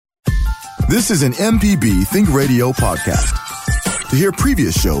This is an MPB Think Radio podcast. To hear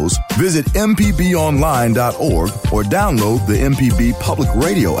previous shows, visit mpbonline.org or download the MPB Public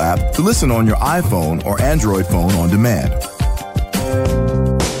Radio app to listen on your iPhone or Android phone on demand.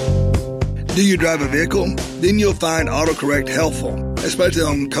 Do you drive a vehicle? Then you'll find AutoCorrect helpful, especially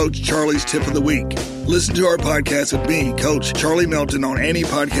on Coach Charlie's Tip of the Week. Listen to our podcast with me, Coach Charlie Melton, on any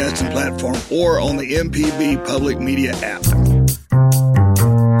podcasting platform or on the MPB Public Media app.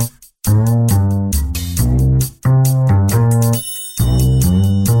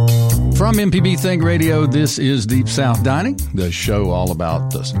 From MPB Think Radio, this is Deep South Dining, the show all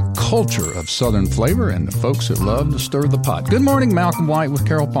about the culture of Southern flavor and the folks that love to stir the pot. Good morning, Malcolm White with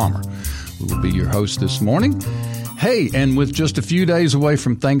Carol Palmer. We will be your host this morning. Hey, and with just a few days away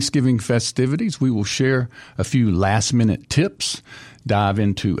from Thanksgiving festivities, we will share a few last-minute tips, dive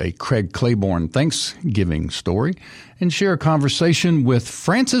into a Craig Claiborne Thanksgiving story, and share a conversation with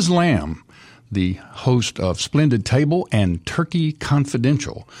Frances Lamb, the host of Splendid Table and Turkey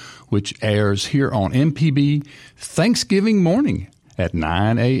Confidential, which airs here on MPB Thanksgiving morning at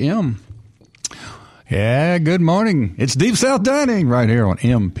 9 a.m. Yeah, good morning. It's Deep South Dining right here on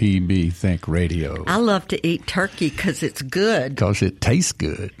MPB Think Radio. I love to eat turkey because it's good. Because it tastes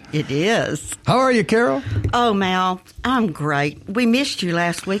good. It is. How are you, Carol? Oh, Mal, I'm great. We missed you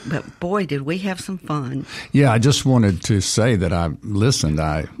last week, but boy, did we have some fun. Yeah, I just wanted to say that I listened.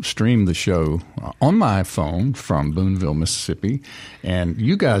 I streamed the show on my phone from Boonville, Mississippi, and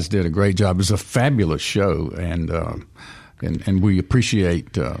you guys did a great job. It was a fabulous show, and we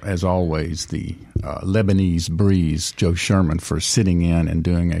appreciate, as always, the Lebanese breeze, Joe Sherman, for sitting in and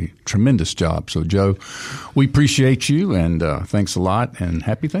doing a tremendous job. So, Joe, we appreciate you, and thanks a lot, and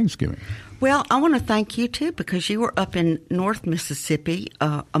happy Thanksgiving. Well, I want to thank you, too, because you were up in North Mississippi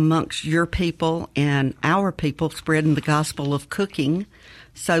amongst your people and our people spreading the gospel of cooking.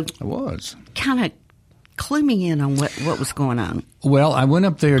 So I was. Kind of clue me in on what was going on. Well, I went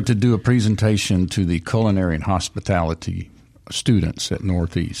up there to do a presentation to the culinary and hospitality students at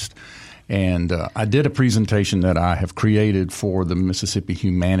Northeast. And I did a presentation that I have created for the Mississippi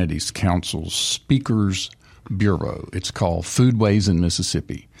Humanities Council's Speakers Bureau. It's called Foodways in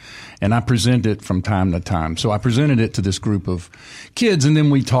Mississippi. And I present it from time to time. So I presented it to this group of kids, and then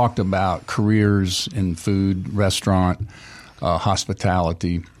we talked about careers in food, restaurant,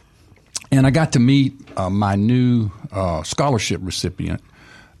 hospitality. And I got to meet my new scholarship recipient.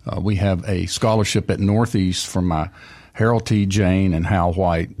 We have a scholarship at Northeast for my Harold T. Jane and Hal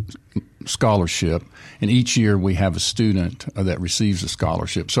White scholarship. And each year we have a student that receives a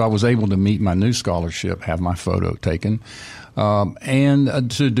scholarship. So I was able to meet my new scholarship, have my photo taken,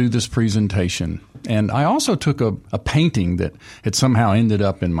 and to do this presentation. And I also took a painting that had somehow ended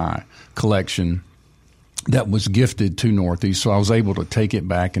up in my collection that was gifted to Northeast, so I was able to take it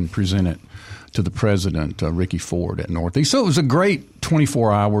back and present it to the president, Ricky Ford, at Northeast. So it was a great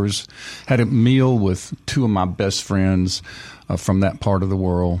 24 hours. Had a meal with two of my best friends from that part of the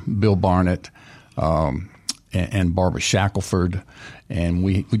world, Bill Barnett and Barbara Shackelford, and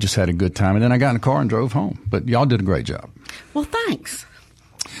we just had a good time. And then I got in the car and drove home. But y'all did a great job. Well, thanks.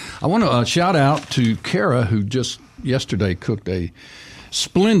 I want to shout out to Kara, who just yesterday cooked a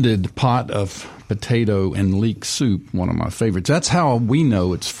splendid pot of potato and leek soup, one of my favorites. That's how we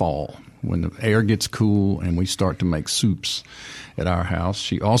know it's fall, when the air gets cool and we start to make soups at our house.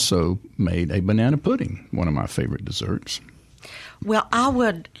 She also made a banana pudding, one of my favorite desserts. Well, I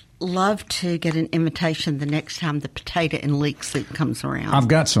would love to get an invitation the next time the potato and leek soup comes around. I've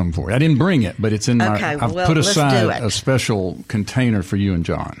got some for you. I didn't bring it, but it's in my. Okay, I've put aside a special container for you and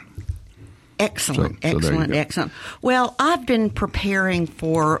John. Excellent, So excellent. Well, I've been preparing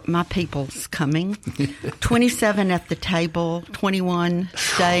for my people's coming. 27 at the table, 21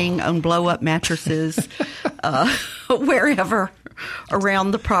 staying on blow-up mattresses, wherever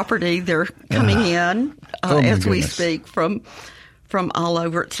around the property they're coming in as we speak from all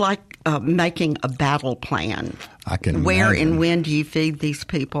over. It's like making a battle plan. I can Where imagine. and when do you feed these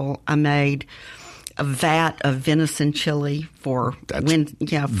people? I made a vat of venison chili for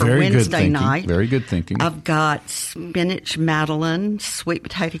Wednesday night. Very good thinking. I've got spinach madeleine, sweet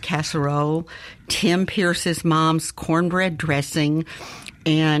potato casserole, Tim Pierce's mom's cornbread dressing,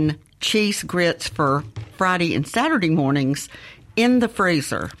 and cheese grits for Friday and Saturday mornings in the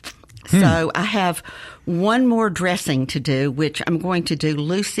freezer. So I have one more dressing to do, which I'm going to do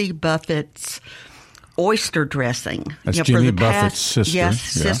Lucy Buffett's oyster dressing. That's Jimmy Buffett's sister. Yes,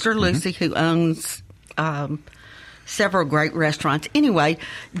 Sister Lucy, who owns several great restaurants. Anyway,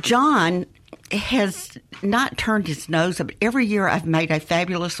 John has not turned his nose up. Every year I've made a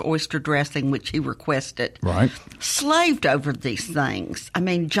fabulous oyster dressing, which he requested. Right. Slaved over these things. I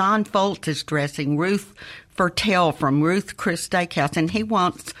mean, John Foltz is dressing, Ruth Fertel from Ruth Chris Steakhouse, and he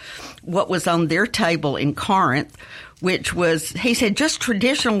wants what was on their table in Corinth, which was, he said, just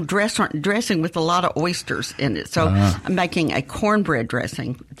traditional dressing with a lot of oysters in it. So I'm making a cornbread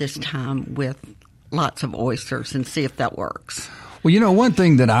dressing this time with lots of oysters and see if that works. Well, one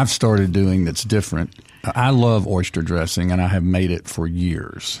thing that I've started doing that's different, I love oyster dressing, and I have made it for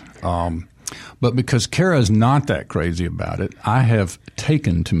years. But because Kara's not that crazy about it, I have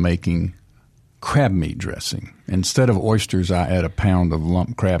taken to making crab meat dressing. Instead of oysters, I add a pound of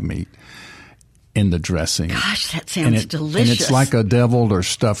lump crab meat in the dressing. Gosh, that sounds delicious. And it's like a deviled or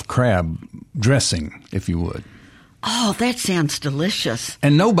stuffed crab dressing, if you would. Oh, that sounds delicious.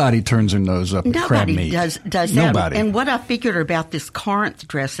 And nobody turns their nose up at crab meat. Nobody does that. Nobody. And what I figured about this Corinth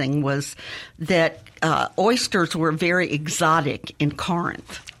dressing was that oysters were very exotic in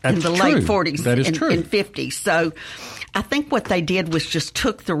Corinth in the late 40s and 50s. So I think what they did was just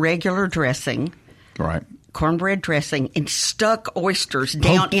took the regular dressing, right, cornbread dressing, and stuck oysters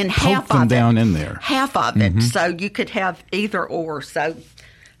down in half them of down it. in there. Half of it. So you could have either or. So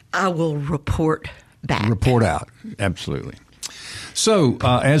I will report back. Report out. Absolutely. So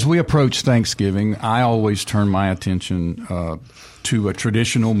as we approach Thanksgiving, I always turn my attention to a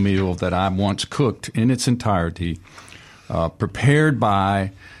traditional meal that I once cooked in its entirety, prepared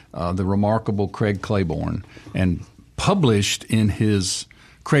by the remarkable Craig Claiborne and published in his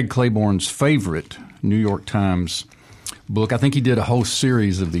Craig Claiborne's favorite New York Times book. I think he did a whole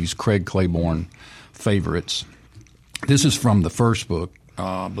series of these Craig Claiborne favorites. This is from the first book.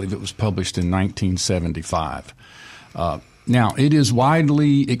 I believe it was published in 1975. Now, it is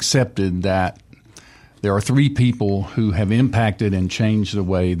widely accepted that there are three people who have impacted and changed the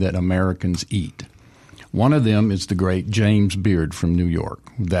way that Americans eat. One of them is the great James Beard from New York,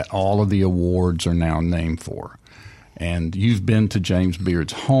 that all of the awards are now named for. And you've been to James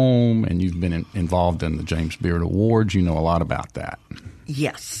Beard's home, and you've been involved in the James Beard Awards. You know a lot about that.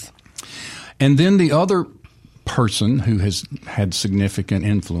 Yes. And then the other person who has had significant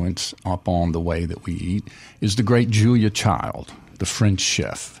influence upon the way that we eat is the great Julia Child, the French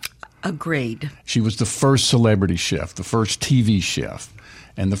chef. Agreed. She was the first celebrity chef, the first TV chef,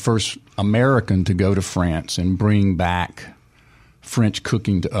 and the first American to go to France and bring back French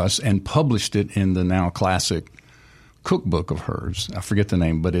cooking to us and published it in the now classic cookbook of hers. I forget the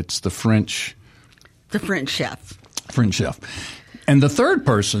name, but it's the French Chef. French Chef. And the third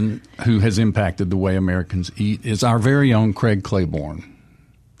person who has impacted the way Americans eat is our very own Craig Claiborne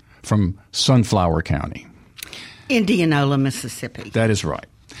from Sunflower County, Indianola, Mississippi. That is right.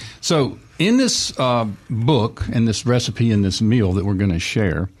 So in this book and this recipe and this meal that we're going to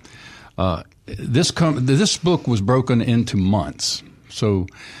share, this book was broken into months. So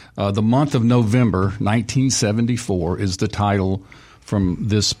the month of November 1974 is the title from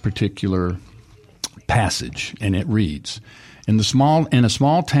this particular passage, and it reads, In a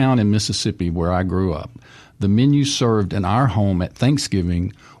small town in Mississippi where I grew up, the menu served in our home at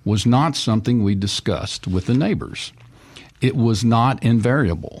Thanksgiving was not something we discussed with the neighbors. It was not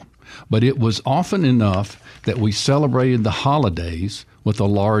invariable, but it was often enough that we celebrated the holidays with a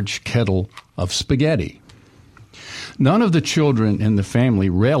large kettle of spaghetti. None of the children in the family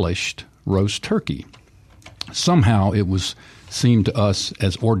relished roast turkey. Somehow it seemed to us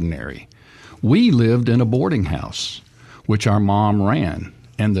as ordinary. We lived in a boarding house, which our mom ran,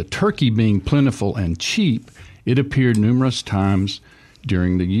 and the turkey being plentiful and cheap, it appeared numerous times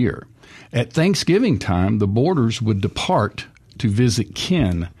during the year. At Thanksgiving time, the boarders would depart to visit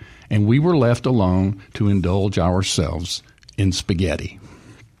kin, and we were left alone to indulge ourselves in spaghetti.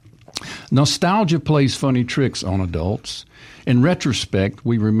 Nostalgia plays funny tricks on adults. In retrospect,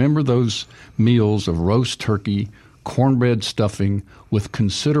 we remember those meals of roast turkey, cornbread stuffing with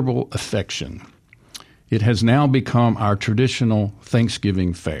considerable affection. It has now become our traditional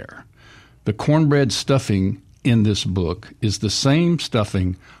Thanksgiving fare. The cornbread stuffing in this book is the same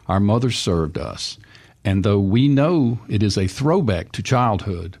stuffing our mother served us, and though we know it is a throwback to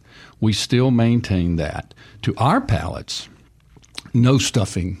childhood, we still maintain that, to our palates, no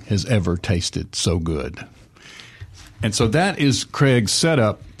stuffing has ever tasted so good. And so that is Craig's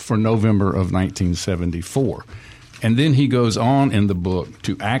setup for November of 1974. And then he goes on in the book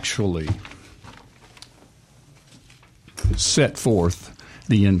to actually set forth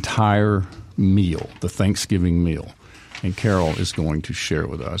the entire meal, the Thanksgiving meal. And Carol is going to share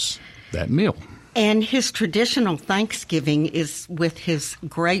with us that meal. And his traditional Thanksgiving is with his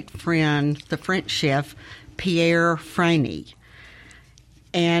great friend, the French chef, Pierre Franey.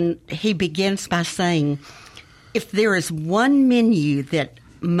 And he begins by saying, if there is one menu that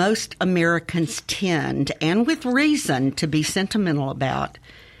most Americans tend, and with reason, to be sentimental about,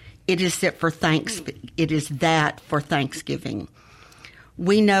 it is that for Thanksgiving.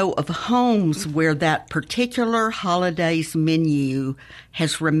 We know of homes where that particular holiday's menu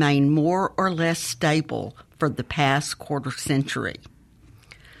has remained more or less stable for the past quarter century.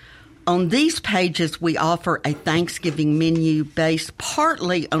 On these pages, we offer a Thanksgiving menu based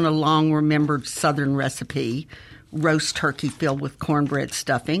partly on a long-remembered Southern recipe, roast turkey filled with cornbread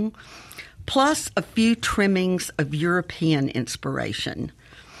stuffing, plus a few trimmings of European inspiration.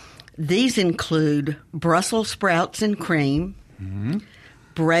 These include Brussels sprouts and cream,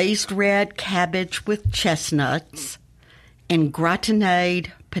 braised red cabbage with chestnuts, and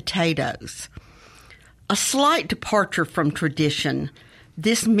gratinade potatoes. A slight departure from tradition,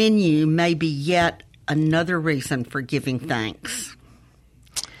 this menu may be yet another reason for giving thanks.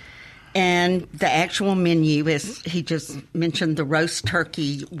 And the actual menu, as he just mentioned, the roast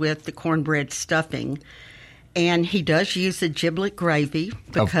turkey with the cornbread stuffing. And he does use a giblet gravy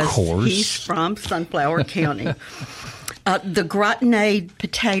because he's from Sunflower County. The gratinade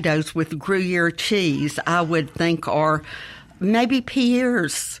potatoes with Gruyere cheese, I would think, are maybe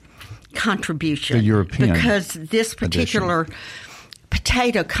Pierre's contribution. The European because this particular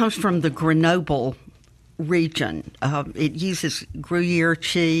potato comes from the Grenoble region. It uses Gruyere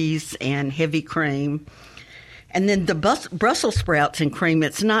cheese and heavy cream. And then the Brussels sprouts and cream,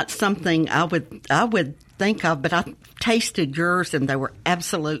 it's not something I would think of, but I tasted yours and they were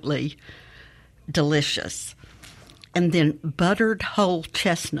absolutely delicious. And then buttered whole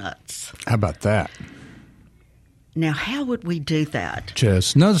chestnuts. How about that? Now, how would we do that?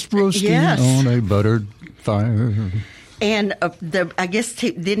 Chestnuts roasting on a buttered fire. And I guess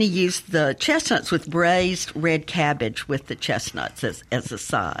then he used the chestnuts with braised red cabbage with the chestnuts as a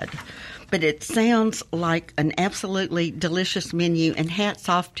side. But it sounds like an absolutely delicious menu, and hats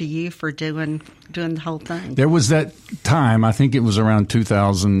off to you for doing the whole thing. There was that time, I think it was around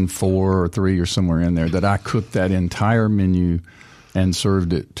 2004 or 3 or somewhere in there, that I cooked that entire menu and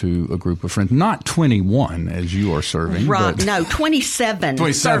served it to a group of friends. Not 21 as you are serving. Right. But No, 27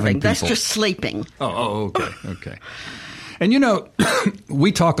 serving. People. That's just sleeping. Oh, okay. And,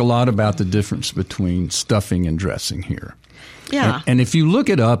 we talk a lot about the difference between stuffing and dressing here. Yeah. And if you look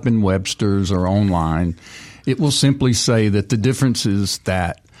it up in Webster's or online, it will simply say that the difference is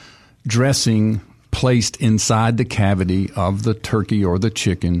that dressing placed inside the cavity of the turkey or the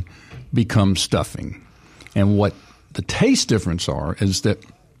chicken becomes stuffing. And what the taste difference is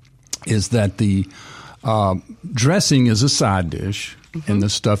that the dressing is a side dish and the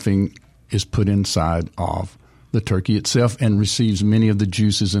stuffing is put inside of the turkey itself and receives many of the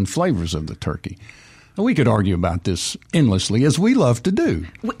juices and flavors of the turkey. Now, we could argue about this endlessly, as we love to do.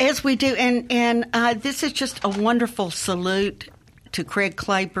 As we do. And this is just a wonderful salute to Craig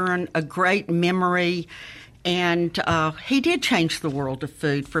Claiborne, a great memory. And he did change the world of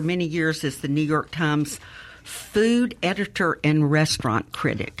food for many years as the New York Times food editor and restaurant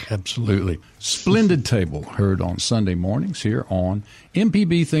critic. Absolutely. Splendid Table, heard on Sunday mornings here on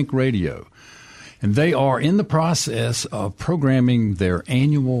MPB Think Radio. And they are in the process of programming their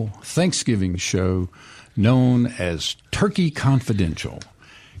annual Thanksgiving show known as Turkey Confidential.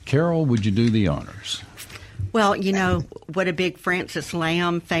 Carol, would you do the honors? Well, what a big Francis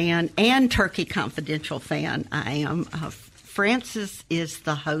Lamb fan and Turkey Confidential fan I am. Francis is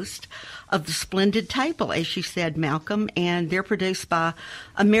the host of The Splendid Table, as you said, Malcolm, and they're produced by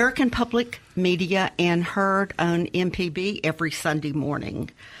American Public Media and heard on MPB every Sunday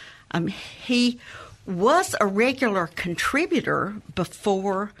morning. He was a regular contributor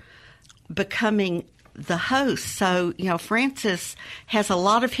before becoming the host. So, Francis has a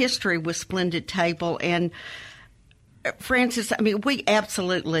lot of history with Splendid Table. And, Francis, we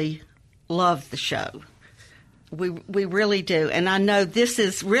absolutely love the show. We really do. And I know this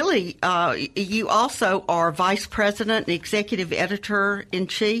is really, you also are vice president and executive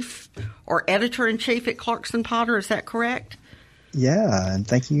editor-in-chief or editor-in-chief at Clarkson Potter. Is that correct? Yeah, and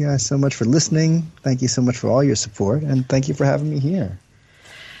thank you guys so much for listening. Thank you so much for all your support, and thank you for having me here.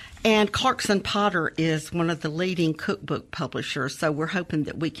 And Clarkson Potter is one of the leading cookbook publishers, so we're hoping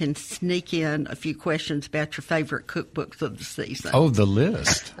that we can sneak in a few questions about your favorite cookbooks of the season. Oh, the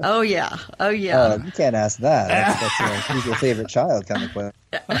list. Oh, yeah. You can't ask that. That's who's your favorite child kind of question.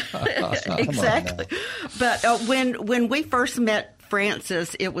 Exactly. But when we first met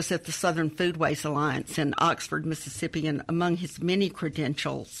Francis, it was at the Southern Foodways Alliance in Oxford, Mississippi, and among his many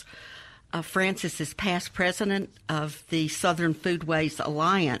credentials, Francis is past president of the Southern Foodways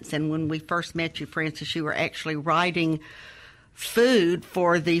Alliance. And when we first met you, Francis, you were actually writing food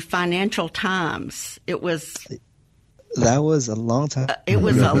for the Financial Times. That was a long time. It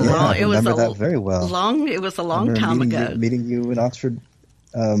was a long. I it was remember a that very well. It was a long time ago. Meeting you in Oxford.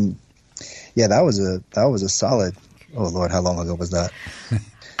 That was a solid. Oh Lord, how long ago was that?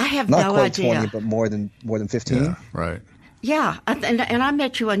 I have not no quite idea. 20, but more than 15. Yeah, right. Yeah, and I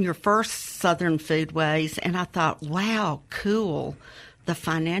met you on your first Southern Foodways, and I thought, wow, cool. The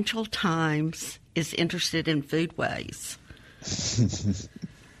Financial Times is interested in foodways.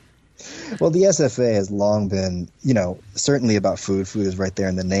 Well, the SFA has long been, certainly about food. Food is right there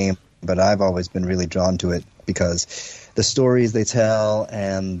in the name, but I've always been really drawn to it because the stories they tell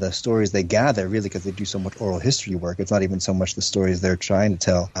and the stories they gather, really, because they do so much oral history work. It's not even so much the stories they're trying to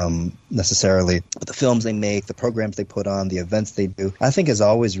tell necessarily, but the films they make, the programs they put on, the events they do, I think has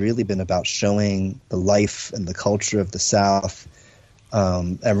always really been about showing the life and the culture of the South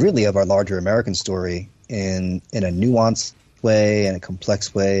and really of our larger American story in a nuanced way and a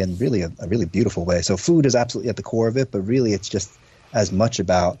complex way and really a really beautiful way. So food is absolutely at the core of it, but really it's just as much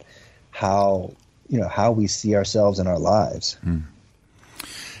about how we see ourselves in our lives.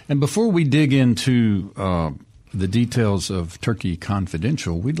 And before we dig into the details of Turkey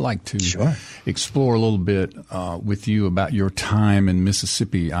Confidential, we'd like to explore a little bit with you about your time in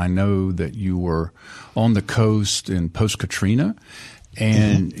Mississippi. I know that you were on the coast in post-Katrina,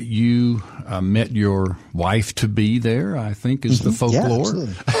 and you met your wife-to-be there, I think is the folklore.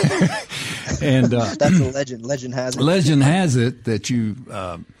 Yeah, and that's a legend. Legend has it. Legend has it that you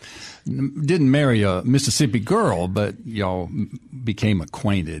didn't marry a Mississippi girl, but y'all became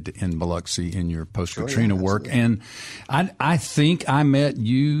acquainted in Biloxi in your post-Katrina work. And I think I met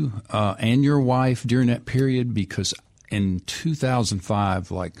you and your wife during that period because in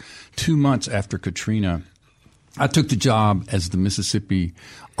 2005, like 2 months after Katrina, I took the job as the Mississippi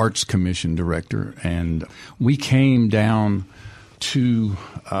Arts Commission director, and we came down to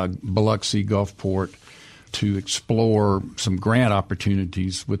Biloxi, Gulfport, to explore some grant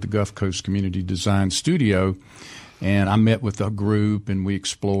opportunities with the Gulf Coast Community Design Studio. And I met with a group, and we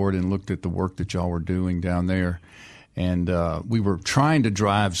explored and looked at the work that y'all were doing down there. And we were trying to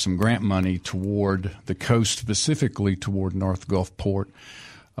drive some grant money toward the coast, specifically toward North Gulfport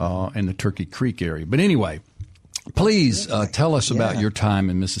and the Turkey Creek area. But anyway, please tell us about your time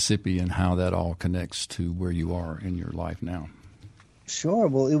in Mississippi and how that all connects to where you are in your life now. Sure.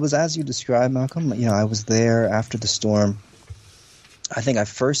 Well, it was as you described, Malcolm. I was there after the storm. I think I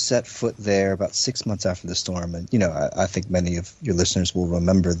first set foot there about 6 months after the storm. And, I think many of your listeners will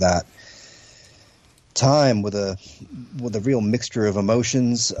remember that time with a real mixture of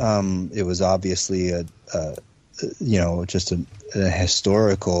emotions. It was obviously just a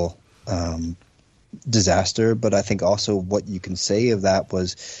historical disaster. But I think also what you can say of that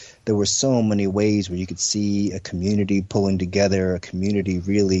was there were so many ways where you could see a community pulling together, a community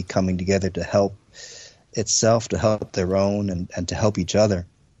really coming together to help itself, to help their own, and to help each other.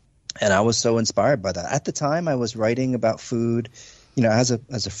 And I was so inspired by that. At the time, I was writing about food, as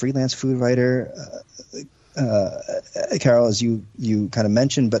a freelance food writer, Carol, as you kind of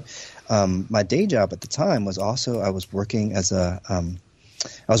mentioned. But my day job at the time was also I was working with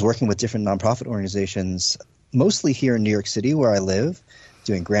different nonprofit organizations, mostly here in New York City where I live,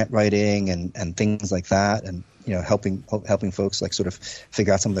 doing grant writing and things like that, and helping folks like sort of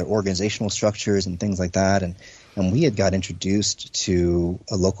figure out some of their organizational structures and things like that. And we had got introduced to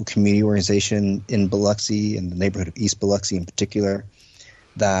a local community organization in Biloxi, in the neighborhood of East Biloxi in particular,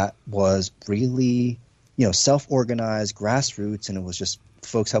 that was really self-organized, grassroots, and it was just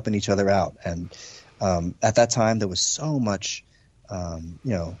folks helping each other out. And at that time there was so much,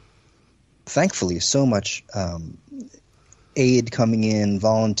 thankfully so much aid coming in,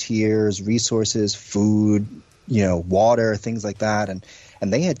 volunteers, resources, food, water, things like that. And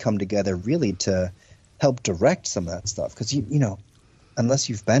they had come together really to help direct some of that stuff. Because, unless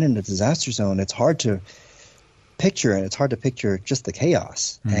you've been in a disaster zone, it's hard to picture, and it's hard to picture just the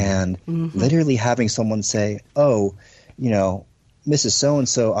chaos. Mm-hmm. And literally having someone say, oh, Mrs.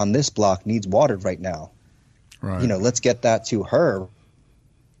 So-and-so on this block needs water right now. Right. Let's get that to her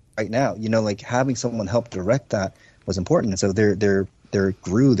right now. Like having someone help direct that was important. And so there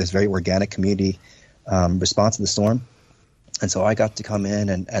grew this very organic community response to the storm. And so I got to come in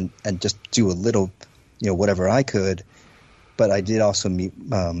and just do a little, whatever I could. But I did also meet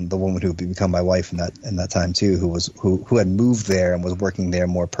the woman who would become my wife in that time too, who had moved there and was working there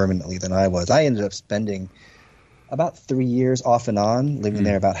more permanently than I was. I ended up spending about 3 years off and on, living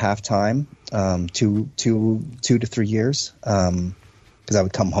there about half time, 2 to 3 years, because I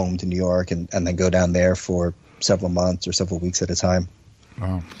would come home to New York and then go down there for several months or several weeks at a time.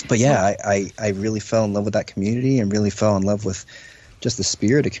 Wow. But yeah, I really fell in love with that community and really fell in love with just the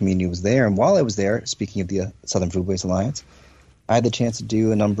spirit of community was there. And while I was there, speaking of the Southern Foodways Alliance, I had the chance to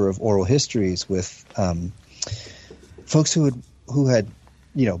do a number of oral histories with folks who had,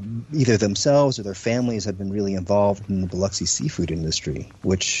 either themselves or their families had been really involved in the Biloxi seafood industry,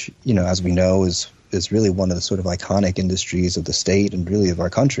 which, as we know, is really one of the sort of iconic industries of the state and really of our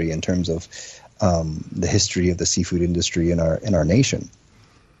country in terms of the history of the seafood industry in our nation.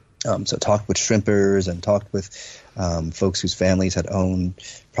 So talked with shrimpers and talked with folks whose families had owned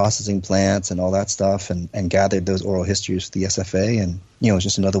processing plants and all that stuff, and gathered those oral histories for the SFA. And it was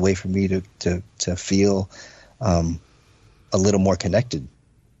just another way for me to feel a little more connected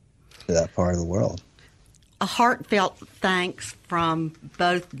to that part of the world. A heartfelt thanks from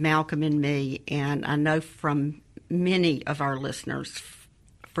both Malcolm and me, and I know from many of our listeners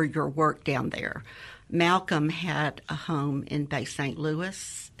for your work down there. Malcolm had a home in Bay St.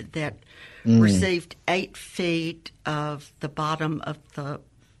 Louis that received 8 feet of the bottom of the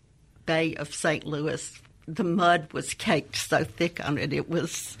Bay of St. Louis. The mud was caked so thick on it. It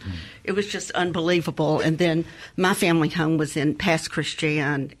was just unbelievable. And then my family home was in Pass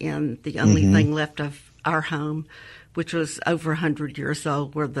Christian, and the only thing left of our home, which was over 100 years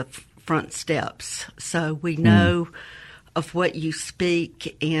old, were the front steps. So we know of what you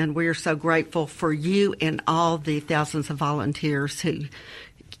speak, and we're so grateful for you and all the thousands of volunteers who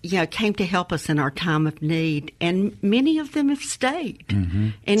came to help us in our time of need, and many of them have stayed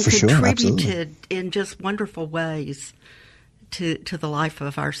and For contributed in just wonderful ways to the life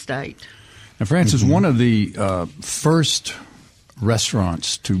of our state. Now, Francis, one of the first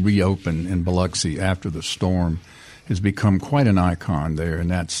restaurants to reopen in Biloxi after the storm has become quite an icon there, and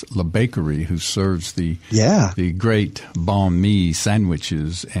that's La Bakery, who serves the great banh mi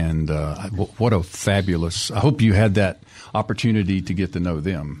sandwiches. And what a fabulous! I hope you had that opportunity to get to know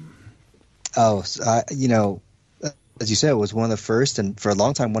them. Oh, as you said, it was one of the first, and for a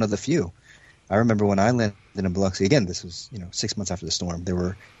long time, one of the few. I remember when I landed in Biloxi, again, this was 6 months after the storm, there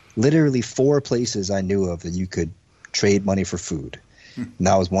were literally 4 places I knew of that you could trade money for food. And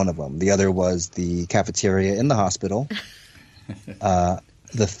that was one of them. The other was the cafeteria in the hospital. The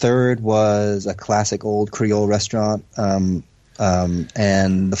third was a classic old Creole restaurant. And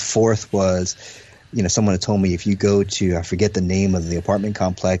the fourth was, someone had told me if you go to, I forget the name of the apartment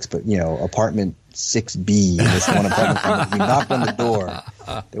complex, but, apartment 6B, this one apartment complex, you knocked on the door.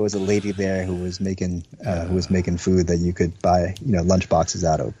 There was a lady there who was making food that you could buy, lunch boxes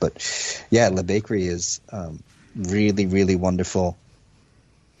out of. But yeah, La Bakery is really, really wonderful.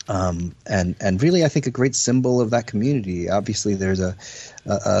 And really, I think a great symbol of that community. Obviously, there's a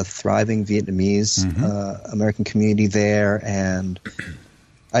thriving Vietnamese American community there, and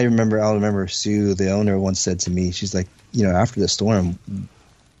I'll remember Sue, the owner, once said to me, she's like, after the storm,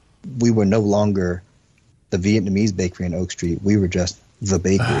 we were no longer the Vietnamese bakery on Oak Street. We were just the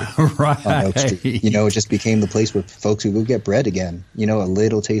bakery on Oak Street. It just became the place where folks would go get bread again. A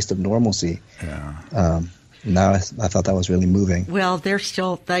little taste of normalcy. Yeah. Now I thought that was really moving. Well, they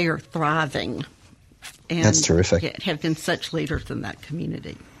are thriving. And that's terrific. Have been such leaders in that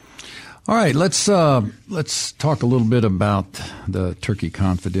community. All right, let's talk a little bit about the Turkey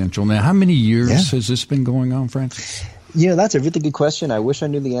Confidential. Now, how many years has this been going on, Francis? That's a really good question. I wish I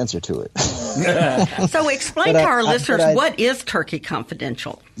knew the answer to it. So explain to our listeners, what is Turkey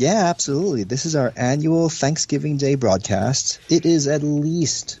Confidential? Yeah, absolutely. This is our annual Thanksgiving Day broadcast. It is at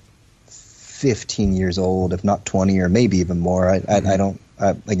least 15 years old, if not 20, or maybe even more. I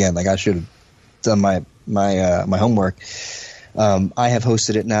should have done my homework. I have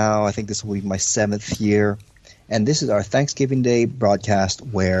hosted it now. I think this will be my 7th year. And this is our Thanksgiving Day broadcast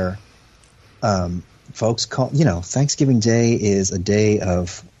where folks call, Thanksgiving Day is a day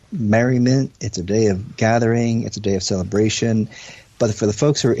of merriment. It's a day of gathering. It's a day of celebration. But for the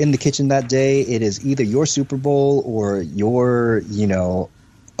folks who are in the kitchen that day, it is either your Super Bowl or your,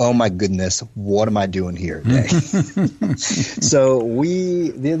 oh my goodness, what am I doing here today? So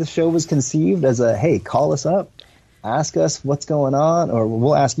the show was conceived as hey, call us up, ask us what's going on, or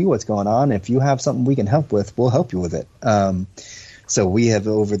we'll ask you what's going on. If you have something we can help with, we'll help you with it. So we have,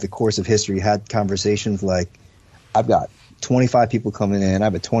 over the course of history, had conversations like, I've got 25 people coming in, I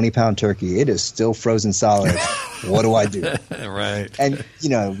have a 20-pound turkey, it is still frozen solid, what do I do? Right. And,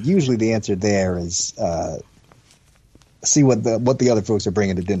 usually the answer there is see what the other folks are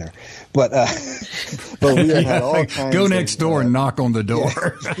bringing to dinner, but we have had all kinds. Go next door and knock on the door.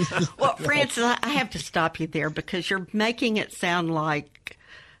 Yeah. Well, Francis, I have to stop you there because you're making it sound like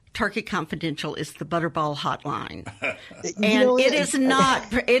Turkey Confidential is the Butterball hotline, and it is not.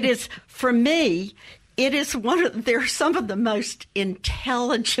 It is, for me, It is they're some of the most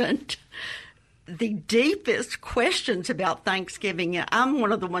intelligent, the deepest questions about Thanksgiving. I'm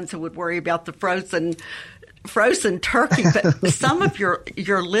one of the ones that would worry about the frozen turkey, but some of your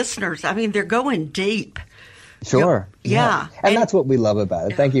listeners, I mean, they're going deep. Sure. Yeah. And that's what we love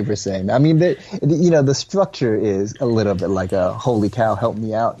about it. Thank you for saying that. I mean, the structure is a little bit like a holy cow, help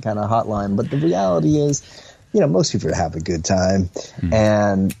me out kind of hotline. But the reality is, most people have a good time.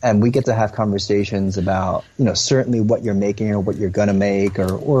 And we get to have conversations about, certainly what you're making or what you're going to make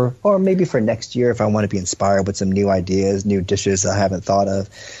or maybe for next year if I want to be inspired with some new ideas, new dishes I haven't thought of.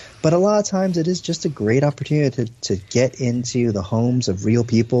 But a lot of times it is just a great opportunity to get into the homes of real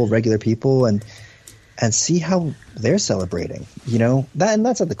people, regular people, and see how they're celebrating, and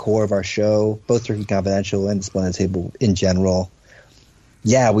that's at the core of our show, both Turkey Confidential and the Splendid Table in general.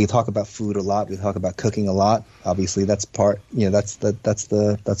 Yeah, we talk about food a lot. We talk about cooking a lot. Obviously, that's part. That's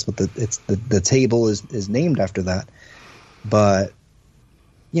what the table is named after that. But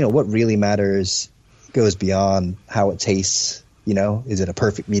what really matters goes beyond how it tastes. Is it a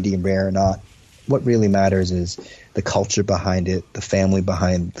perfect medium rare or not? What really matters is the culture behind it, the family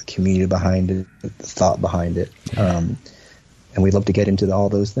behind it, the community behind it, the thought behind it. And we'd love to get into all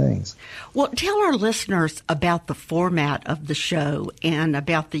those things. Well, tell our listeners about the format of the show and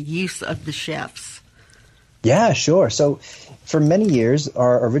about the use of the chefs. Yeah, sure. So for many years,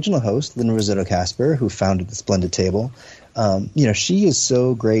 our original host, Lynn Risotto Casper, who founded the Splendid Table, she is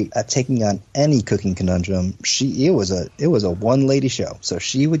so great at taking on any cooking conundrum. It was a one lady show. So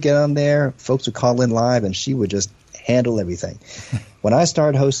she would get on there, folks would call in live, and she would just handle everything. When I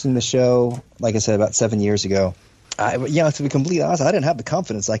started hosting the show, like I said, about 7 years ago, to be completely honest, I didn't have the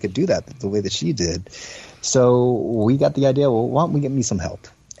confidence I could do that the way that she did. So we got the idea, well, why don't we get me some help?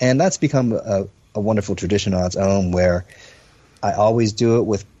 And that's become a wonderful tradition on its own, where I always do it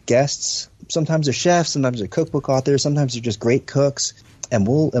with guests. Sometimes they're chefs, sometimes they're cookbook authors, sometimes they're just great cooks, and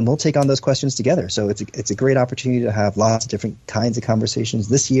we'll take on those questions together. So it's a great opportunity to have lots of different kinds of conversations.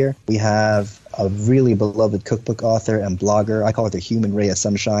 This year we have a really beloved cookbook author and blogger. I call her the human ray of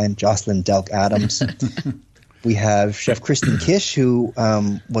sunshine, Jocelyn Delk Adams. We have Chef Kristen Kish, who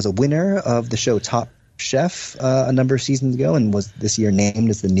was a winner of the show Top Chef a number of seasons ago and was this year named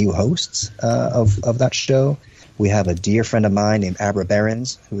as the new hosts of that show. We have a dear friend of mine named Abra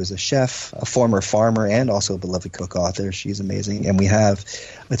Behrens, who is a chef, a former farmer, and also a beloved cook author. She's amazing. And we have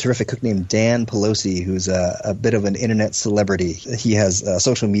a terrific cook named Dan Pelosi, who's a bit of an internet celebrity. He has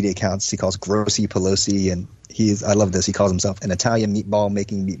social media accounts he calls Grossy Pelosi, and I love this, he calls himself an Italian meatball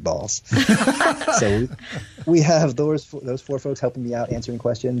making meatballs. So we have those four folks helping me out answering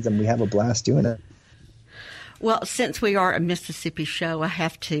questions, and we have a blast doing it. Well, since we are a Mississippi show, I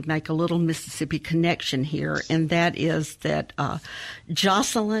have to make a little Mississippi connection here, and that is that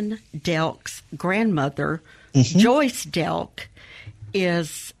Jocelyn Delk's grandmother, Joyce Delk,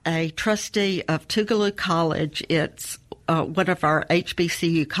 is a trustee of Tougaloo College. It's one of our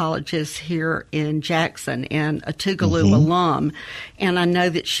HBCU colleges here in Jackson, and a Tougaloo alum. And I know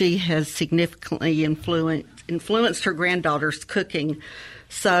that she has significantly influenced her granddaughter's cooking.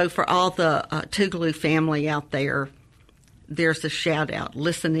 So for all the Tougaloo family out there, there's a shout-out.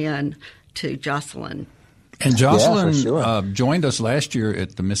 Listen in to Jocelyn. And Jocelyn joined us last year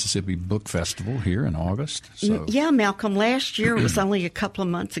at the Mississippi Book Festival here in August. So. Yeah, Malcolm, last year was only a couple of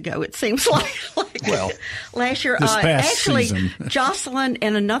months ago, it seems like. Well, last year. This past season. Actually, Jocelyn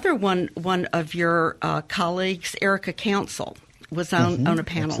and another one of your colleagues, Erica Council, was on a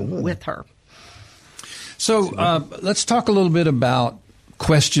panel with her. So let's talk a little bit about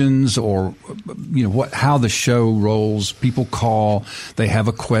questions, or how the show rolls. People call, they have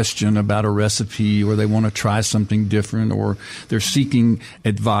a question about a recipe, or they want to try something different, or they're seeking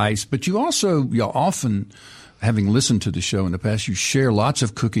advice. But you often, having listened to the show in the past, you share lots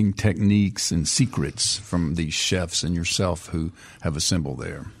of cooking techniques and secrets from these chefs and yourself who have assembled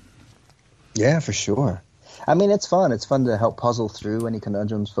there. Yeah, for sure. I mean, it's fun. It's fun to help puzzle through any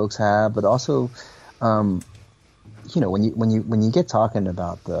conundrums folks have, but also when you get talking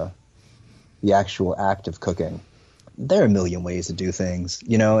about the actual act of cooking, there are a million ways to do things,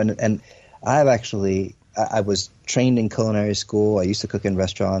 and I was trained in culinary school. I used to cook in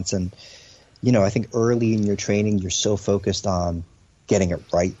restaurants, and, I think early in your training, you're so focused on getting it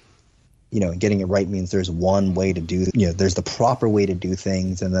right, and getting it right means there's one way to do, there's the proper way to do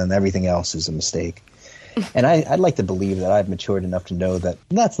things, and then everything else is a mistake. And I'd like to believe that I've matured enough to know that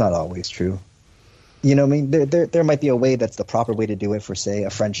that's not always true. There might be a way that's the proper way to do it for, say,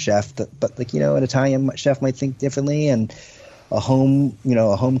 a French chef, but an Italian chef might think differently, and a home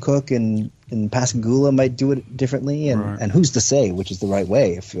cook in in Pascagoula might do it differently, and who's to say which is the right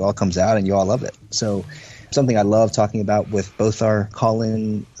way if it all comes out and you all love it. So something I love talking about with both our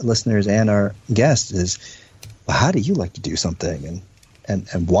call-in listeners and our guests is, well, how do you like to do something,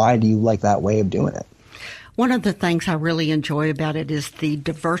 and why do you like that way of doing it? One of the things I really enjoy about it is the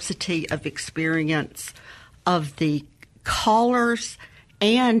diversity of experience of the callers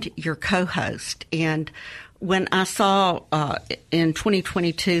and your co-host. And when I saw in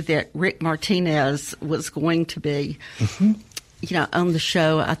 2022 that Rick Martinez was going to be, on the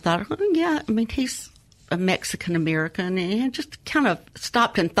show, I thought, he's a Mexican American, and I just kind of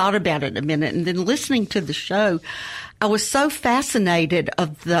stopped and thought about it a minute. And then listening to the show, I was so fascinated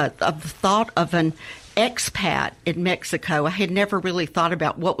of the thought of an expat in Mexico. I had never really thought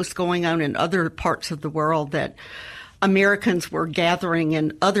about what was going on in other parts of the world, that Americans were gathering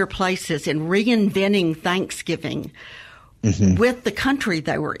in other places and reinventing Thanksgiving with the country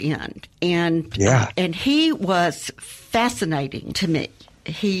they were in. And he was fascinating to me.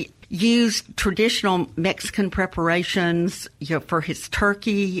 He used traditional Mexican preparations, for his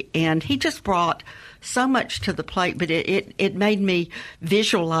turkey, and he just brought so much to the plate. But it made me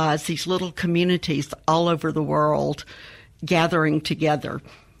visualize these little communities all over the world gathering together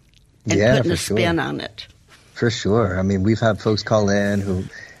and putting a spin on it. For sure. I mean, we've had folks call in who,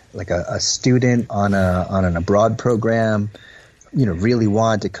 like a student on an abroad program, really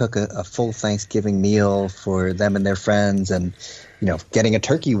wanted to cook a full Thanksgiving meal for them and their friends, and getting a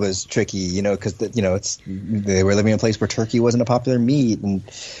turkey was tricky, because they were living in a place where turkey wasn't a popular meat, and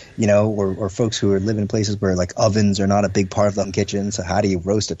or folks who are living in places where like ovens are not a big part of the kitchen. So how do you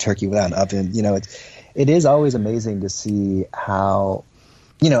roast a turkey without an oven? It is always amazing to see how.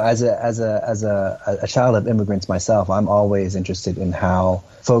 As a child of immigrants myself, I'm always interested in how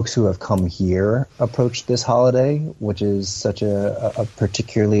folks who have come here approach this holiday, which is such a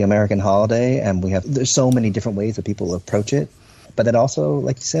particularly American holiday, and there's so many different ways that people approach it. But then also,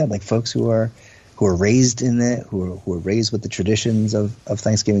 like you said, like folks who are raised in it, who are raised with the traditions of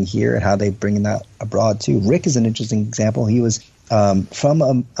Thanksgiving here, and how they bring that abroad too. Rick is an interesting example. He was from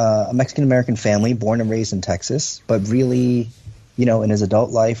a Mexican American family, born and raised in Texas, but really, in his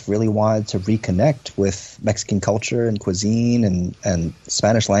adult life, really wanted to reconnect with Mexican culture and cuisine and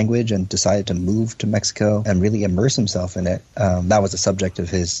Spanish language, and decided to move to Mexico and really immerse himself in it. That was the subject of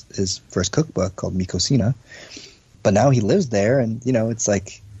his first cookbook called Mi Cocina. But now he lives there, and, it's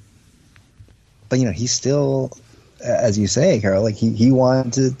like, but, he's still, as you say, Carol, like he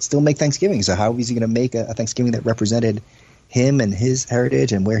wanted to still make Thanksgiving. So how was he going to make a Thanksgiving that represented him and his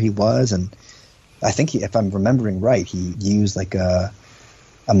heritage and where he was? And I think if I'm remembering right, he used like a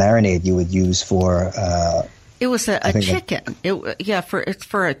marinade you would use for. It was a chicken. It's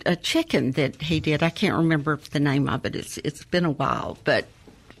for a chicken that he did. I can't remember the name of it. It's been a while, but.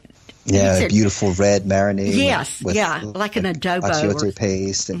 Yeah, a beautiful red marinade. Yes, like an adobo. Achiote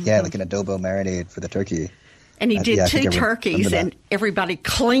paste, and like an adobo marinade for the turkey. And he did two turkeys, and everybody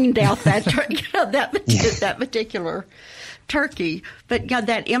cleaned out that that particular turkey. But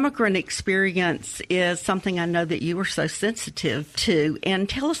that immigrant experience is something I know that you were so sensitive to. And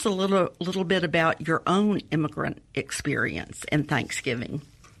tell us a little bit about your own immigrant experience in Thanksgiving.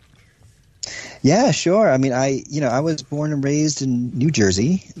 Yeah, sure. I mean, I was born and raised in New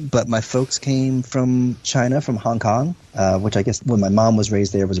Jersey, but my folks came from China, from Hong Kong, which I guess when my mom was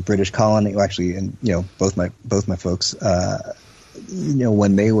raised there was a British colony. Well, actually, and both my folks,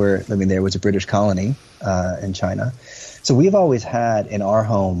 when they were living there was a British colony in China. So we've always had in our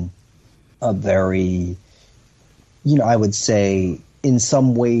home a very, I would say, in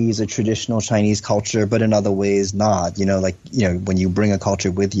some ways a traditional Chinese culture, but in other ways not. When you bring a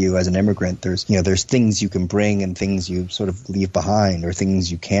culture with you as an immigrant, there's things you can bring and things you sort of leave behind, or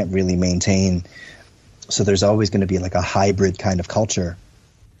things you can't really maintain. So there's always going to be like a hybrid kind of culture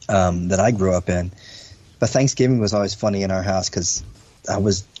that I grew up in. But Thanksgiving was always funny in our house because I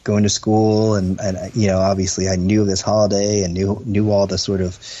was going to school and obviously I knew this holiday and knew all the sort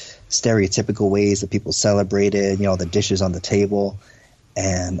of stereotypical ways that people celebrated, the dishes on the table.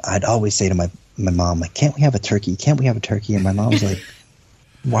 And I'd always say to my mom, like, can't we have a turkey? Can't we have a turkey? And my mom was like,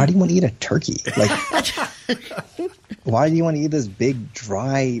 why do you want to eat a turkey? Like, why do you want to eat this big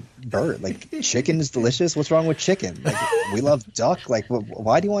dry bird? Like, chicken is delicious. What's wrong with chicken? Like, we love duck. Like,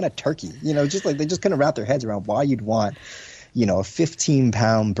 why do you want a turkey? Just like they just couldn't wrap their heads around why you'd want, a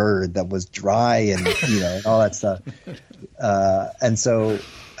 15-pound bird that was dry and, and all that stuff. And so,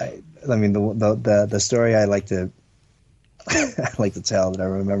 I mean, the story I like to tell that I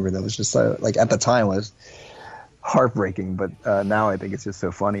remember that was just so, like, at the time was heartbreaking, but now I think it's just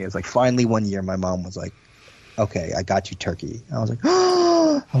so funny. It's like finally one year my mom was like, okay, I got you turkey. I was like,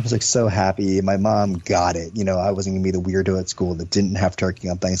 oh, I was like so happy. My mom got it. You know, I wasn't going to be the weirdo at school that didn't have turkey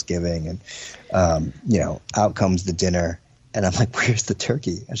on Thanksgiving. And, you know, out comes the dinner. And I'm like, where's the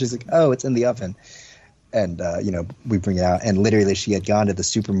turkey? And she's like, oh, it's in the oven. And, you know, we bring it out. And literally she had gone to the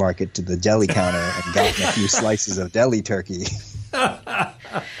supermarket to the deli counter and gotten a few slices of deli turkey.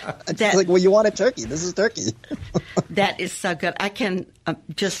 Like, well, you want a turkey. This is turkey. That is so good. I can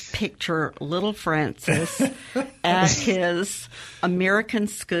just picture little Francis at his American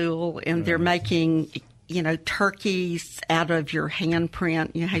school, and they're making, you know, turkeys out of your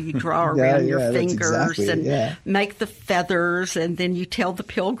handprint. You know how you draw around your fingers and make the feathers, and then you tell the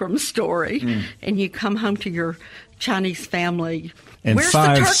Pilgrim story, and you come home to your Chinese family. And Where's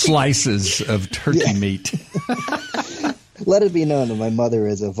 5 slices of turkey meat. Let it be known that my mother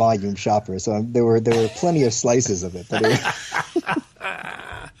is a volume shopper, so there were plenty of slices of it.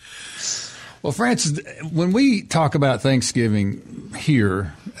 Well, Francis, when we talk about Thanksgiving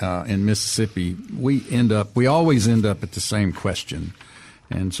here in Mississippi, we always end up at the same question,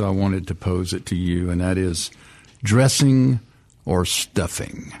 and so I wanted to pose it to you, and that is dressing or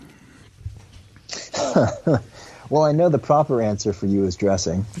stuffing. Well, I know the proper answer for you is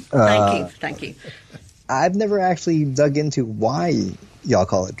dressing. Thank you. I've never actually dug into why y'all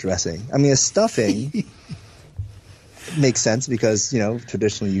call it dressing. I mean, a stuffing makes sense because, you know,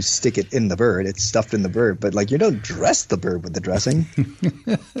 traditionally you stick it in the bird. It's stuffed in the bird. But, like, you don't dress the bird with the dressing.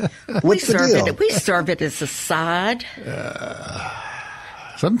 What's the deal? We serve it as a side.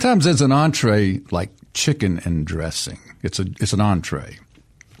 Sometimes it's an entree, like chicken and dressing. It's an entree.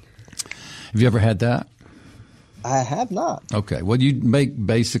 Have you ever had that? I have not. Okay. Well, you make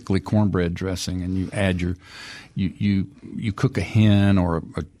basically cornbread dressing, and you add you cook a hen or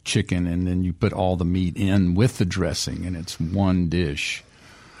a chicken, and then you put all the meat in with the dressing, and it's one dish.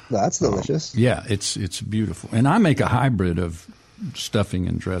 That's delicious. Yeah, it's beautiful. And I make a hybrid of stuffing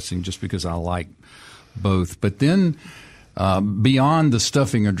and dressing just because I like both. But then beyond the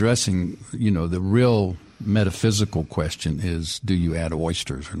stuffing or dressing, you know, the real metaphysical question is, do you add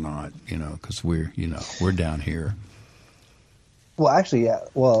oysters or not? You know, because we're down here. Well, actually, yeah.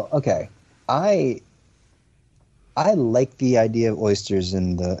 Well, okay. I like the idea of oysters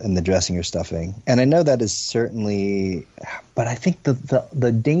in the dressing or stuffing, and I know that is certainly. But I think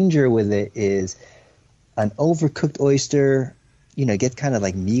the danger with it is an overcooked oyster. You know, gets kind of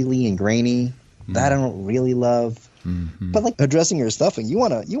like mealy and grainy. That I don't really love. Mm-hmm. But like a dressing or stuffing, you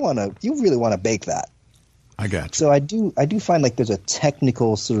really want to bake that. I got you. So I do find like there's a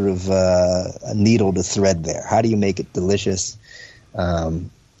technical sort of a needle to thread there. How do you make it delicious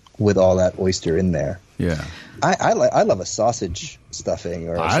with all that oyster in there? Yeah, I love a sausage stuffing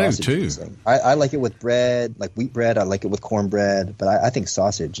or a sausage do too. Dressing. I like it with bread, like wheat bread. I like it with cornbread, but I think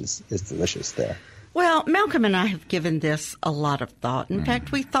sausage is delicious there. Well, Malcolm and I have given this a lot of thought. In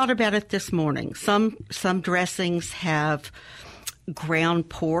fact, we thought about it this morning. Some dressings have ground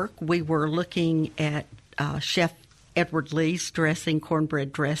pork. We were looking at Chef Edward Lee's dressing,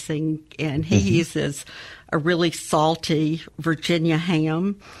 cornbread dressing, and he uses a really salty Virginia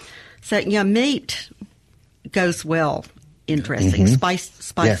ham. So, you know, meat goes well in dressing,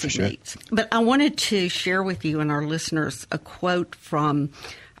 spicy meats. But I wanted to share with you and our listeners a quote from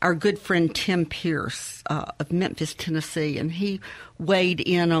our good friend Tim Pierce of Memphis, Tennessee, and he weighed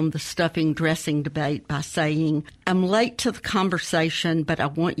in on the stuffing dressing debate by saying, "I'm late to the conversation, but I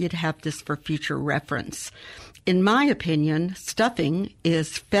want you to have this for future reference. In my opinion, stuffing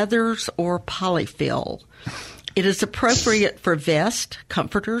is feathers or polyfill. It is appropriate for vest,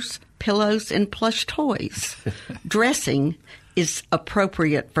 comforters, pillows, and plush toys. Dressing is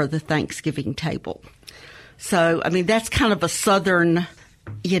appropriate for the Thanksgiving table." So, I mean, that's kind of a Southern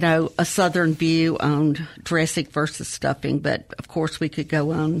view on dressing versus stuffing. But, of course, we could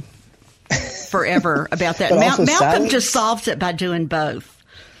go on forever about that. Malcolm just solves it by doing both.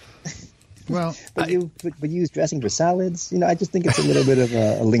 Well, but you use dressing for salads. You know, I just think it's a little bit of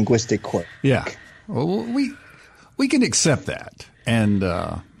a linguistic quirk. Yeah. Well, we can accept that. And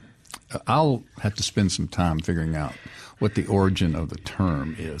I'll have to spend some time figuring out what the origin of the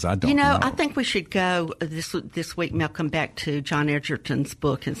term is. I don't know. I think we should go this week, Malcolm, back to John Edgerton's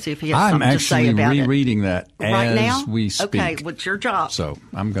book and see if he has something to say about it. I'm actually rereading that right now? We speak. Okay, what's your job? So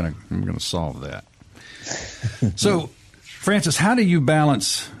I'm gonna solve that. So, Francis, how do you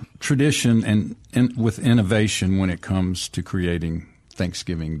balance tradition and with innovation when it comes to creating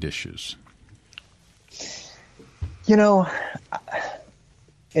Thanksgiving dishes? You know,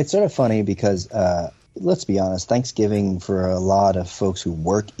 it's sort of funny because let's be honest, Thanksgiving for a lot of folks who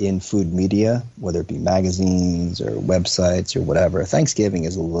work in food media, whether it be magazines or websites or whatever, Thanksgiving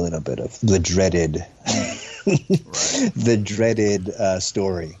is a little bit of the dreaded the dreaded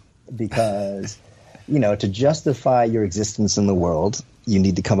story, because, to justify your existence in the world, you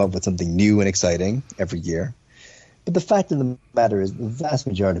need to come up with something new and exciting every year. But the fact of the matter is, the vast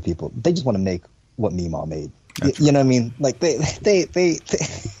majority of people, they just want to make what Meemaw made. You know what I mean? Like they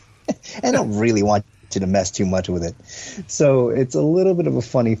I don't really want you to mess too much with it. So it's a little bit of a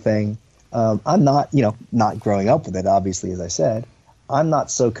funny thing. I'm not, not growing up with it, obviously, as I said. I'm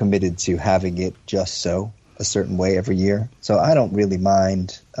not so committed to having it just so a certain way every year. So I don't really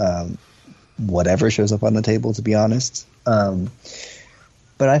mind whatever shows up on the table, to be honest. But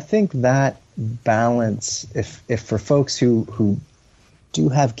I think that balance, if for folks who do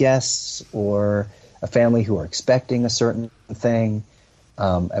have guests or a family who are expecting a certain thing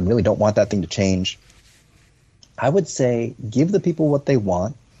and really don't want that thing to change, I would say give the people what they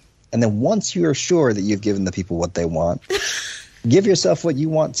want. And then once you're sure that you've given the people what they want, give yourself what you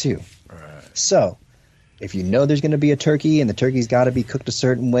want too. Right. So if you know there's going to be a turkey and the turkey's got to be cooked a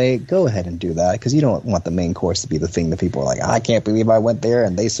certain way, go ahead and do that, because you don't want the main course to be the thing that people are like, I can't believe I went there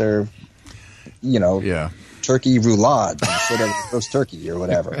and they serve, turkey roulade instead of roast turkey or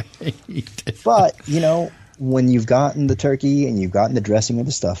whatever. Right. But, when you've gotten the turkey and you've gotten the dressing or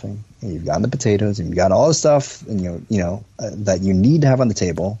the stuffing and you've gotten the potatoes and you've got all the stuff and that you need to have on the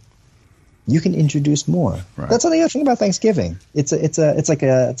table, you can introduce more. Right. That's the other thing about Thanksgiving. It's like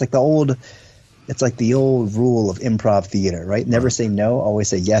the old rule of improv theater, right? Never say no, always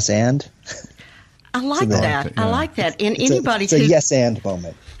say yes and. I like that. I like that. And it's a yes and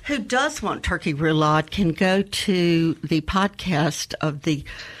moment. Who does want turkey roulade can go to the podcast of the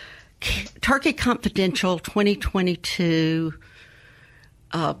Turkey Confidential 2022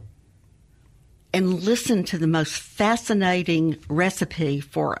 and listen to the most fascinating recipe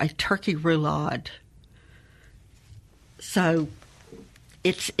for a turkey roulade. So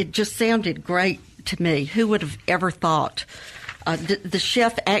it just sounded great to me. Who would have ever thought? The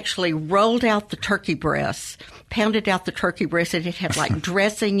chef actually rolled out the turkey breasts, pounded out the turkey breast, and it had like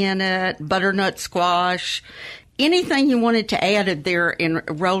dressing in it, butternut squash, anything you wanted to add it there, and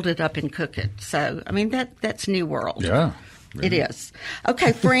rolled it up and cook it. So, I mean, that's New World. Yeah. Really? It is.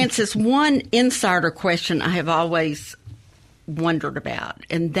 Okay, Francis, one insider question I have always wondered about,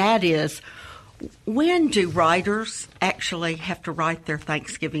 and that is, when do writers actually have to write their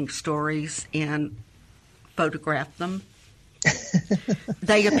Thanksgiving stories and photograph them?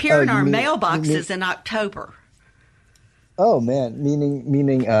 They appear in our mailboxes in October. Oh man,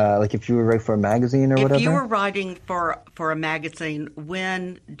 meaning like if you were writing for a magazine or whatever? If you were writing for a magazine,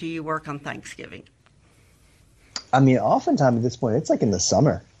 when do you work on Thanksgiving? I mean, oftentimes at this point, it's like in the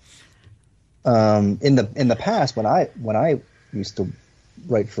summer. In the past, when I used to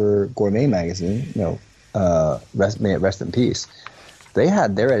write for Gourmet magazine, Rest in Peace, they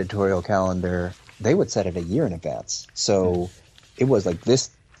had their editorial calendar. They would set it a year in advance. So it was like this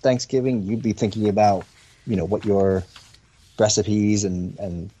Thanksgiving, you'd be thinking about, what your recipes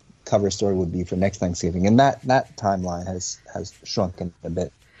and cover story would be for next Thanksgiving. And that timeline has shrunken a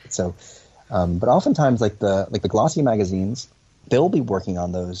bit. So, but oftentimes like the glossy magazines, they'll be working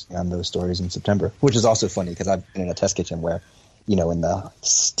on those stories in September, which is also funny because I've been in a test kitchen where, in the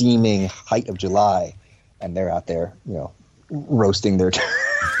steaming height of July, and they're out there, roasting their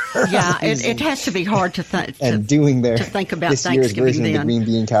yeah, it has to be hard to think and doing their to think about this year's Thanksgiving version then. of the green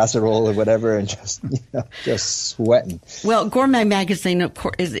bean casserole or whatever, and just sweating. Well, Gourmet magazine, of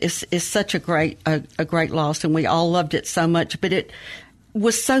course, is such a great loss, and we all loved it so much. But it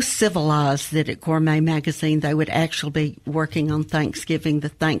was so civilized that at Gourmet magazine they would actually be working on Thanksgiving the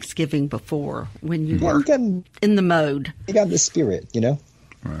Thanksgiving before, when you were in the mode. You got the spirit,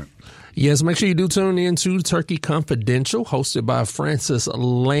 Right. Yes, make sure you do tune in to Turkey Confidential, hosted by Francis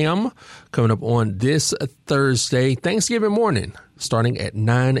Lamb, coming up on this Thursday, Thanksgiving morning, starting at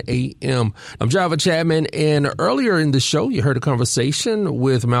 9 a.m. I'm Java Chapman, and earlier in the show, you heard a conversation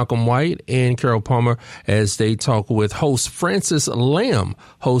with Malcolm White and Carol Palmer as they talk with host Francis Lamb,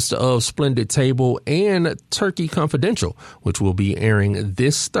 host of Splendid Table and Turkey Confidential, which will be airing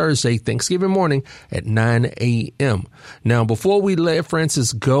this Thursday, Thanksgiving morning at 9 a.m. Now, before we let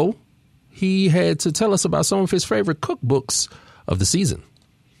Francis go, he had to tell us about some of his favorite cookbooks of the season.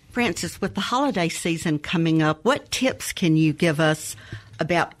 Francis, with the holiday season coming up, what tips can you give us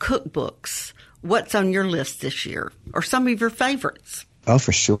about cookbooks? What's on your list this year, or some of your favorites? Oh,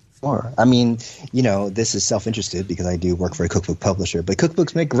 for sure. I mean, this is self-interested because I do work for a cookbook publisher, but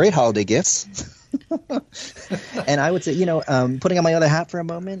cookbooks make great holiday gifts. And I would say, putting on my other hat for a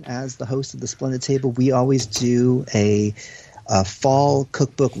moment, as the host of the Splendid Table, we always do a a fall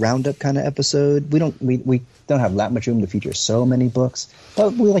cookbook roundup kind of episode. We don't have that much room to feature so many books,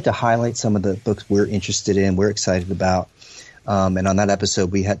 but we like to highlight some of the books we're interested in, we're excited about. And on that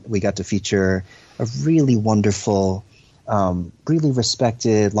episode, we got to feature a really wonderful, really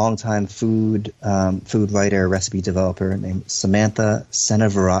respected, longtime food writer, recipe developer named Samantha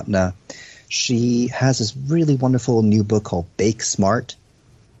Senavaratna. She has this really wonderful new book called Bake Smart,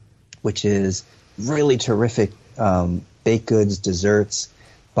 which is really terrific baked goods, desserts.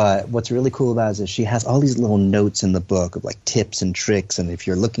 But what's really cool about it is she has all these little notes in the book of like tips and tricks, and if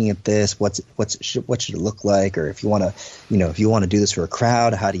you're looking at this, what should it look like, or if you want to do this for a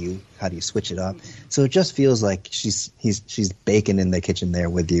crowd, how do you switch it up? So it just feels like she's baking in the kitchen there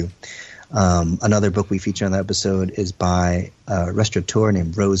with you. Another book we feature on that episode is by a restaurateur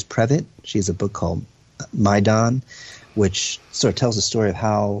named Rose Previtt. She has a book called Maidan, which sort of tells the story of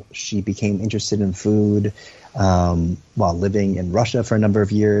how she became interested in food while living in Russia for a number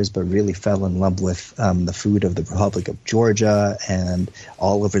of years, but really fell in love with the food of the Republic of Georgia and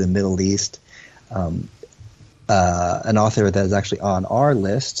all over the Middle East. An author that is actually on our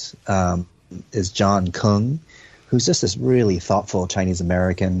list is John Kung, who's just this really thoughtful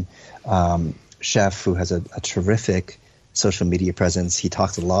Chinese-American chef who has a terrific social media presence. He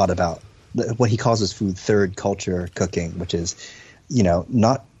talks a lot about what he calls his food third culture cooking, which is,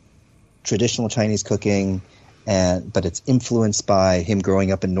 not traditional Chinese cooking, but it's influenced by him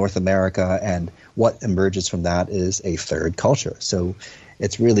growing up in North America, and what emerges from that is a third culture. So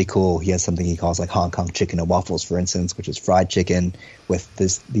it's really cool. He has something he calls like Hong Kong chicken and waffles, for instance, which is fried chicken with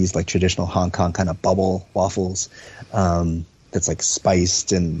these like traditional Hong Kong kind of bubble waffles that's like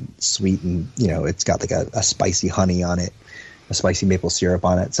spiced and sweet, and it's got like a spicy honey on it, a spicy maple syrup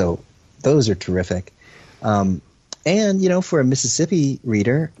on it. So those are terrific. And, for a Mississippi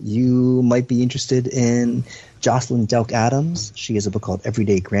reader, you might be interested in Jocelyn Delk Adams. She has a book called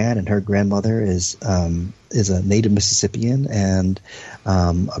Everyday Gran, and her grandmother is a native Mississippian and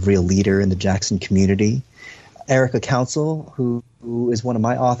a real leader in the Jackson community. Erica Council, who is one of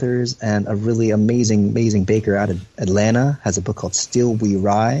my authors and a really amazing baker out of Atlanta, has a book called Still We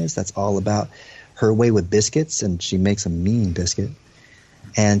Rise. That's all about her way with biscuits, and she makes a mean biscuit.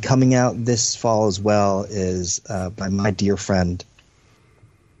 And coming out this fall as well is by my dear friend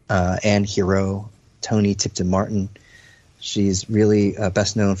and hero, Toni Tipton Martin. She's really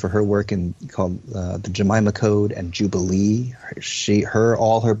best known for her work called The Jemima Code and Jubilee.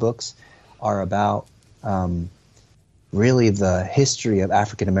 All her books are about really the history of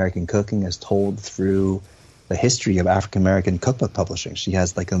African American cooking as told through the history of African American cookbook publishing. She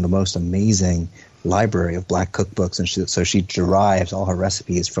has like the most amazing library of black cookbooks, and so she derives all her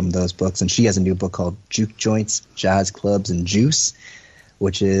recipes from those books. And she has a new book called Juke Joints, Jazz Clubs, and Juice,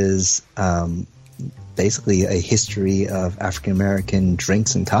 which is basically a history of African American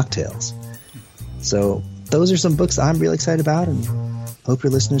drinks and cocktails. So those are some books I'm really excited about, and hope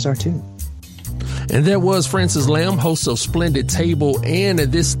your listeners are too. And that was Francis Lamb, host of Splendid Table and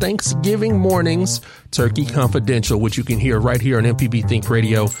this Thanksgiving morning's Turkey Confidential, which you can hear right here on MPB Think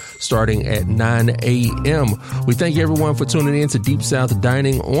Radio starting at 9 a.m. We thank everyone for tuning in to Deep South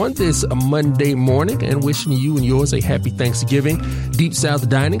Dining on this Monday morning and wishing you and yours a happy Thanksgiving. Deep South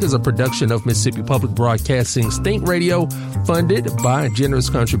Dining is a production of Mississippi Public Broadcasting's Think Radio, funded by generous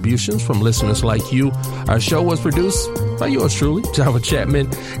contributions from listeners like you. Our show was produced by yours truly, Java Chapman,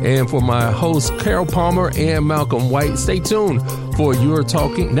 and for my hosts, Carol Palmer and Malcolm White. Stay tuned for Now You're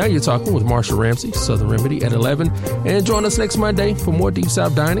Talking with Marsha Ramsey, Southern Remedy at 11. And join us next Monday for more Deep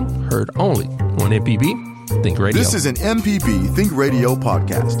South Dining, heard only on MPB Think Radio. This is an MPB Think Radio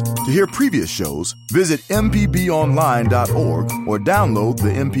podcast. To hear previous shows, visit mpbonline.org or download the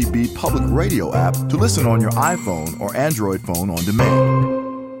MPB Public Radio app to listen on your iPhone or Android phone on demand.